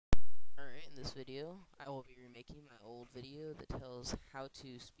In this video, I will be remaking my old video that tells how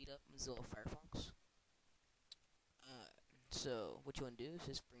to speed up Mozilla FireFox. So what you want to do is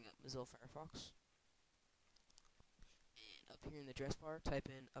just bring up Mozilla FireFox, and up here in the address bar, type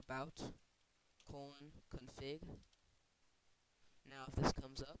in about:config. Now, if this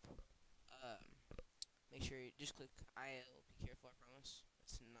comes up, make sure you just click IL. Be careful, I promise.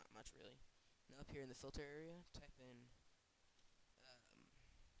 It's not much really. Now, up here in the filter area, type in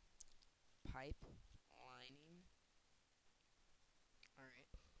pipelining. Alright,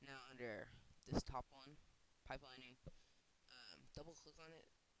 now under this top one, pipelining, double click on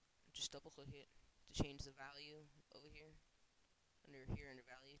it, just double click it to change the value over here, under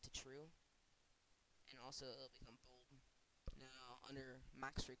value to true, and also it'll become bold. Now under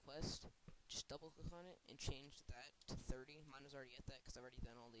max request, just double click on it and change that to 30. Mine is already at that because I've already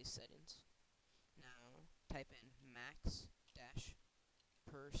done all these settings. Now type in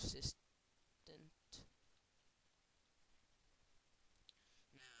max-persistent.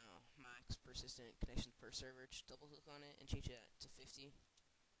 Now, max persistent connections per server, just double click on it and change it to 50.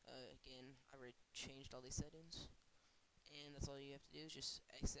 Again, I already changed all these settings, and that's all you have to do is just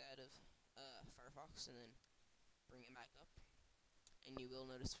exit out of Firefox and then bring it back up, and you will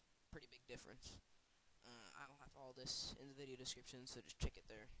notice a pretty big difference. I'll have all this in the video description, so just check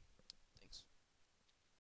it there.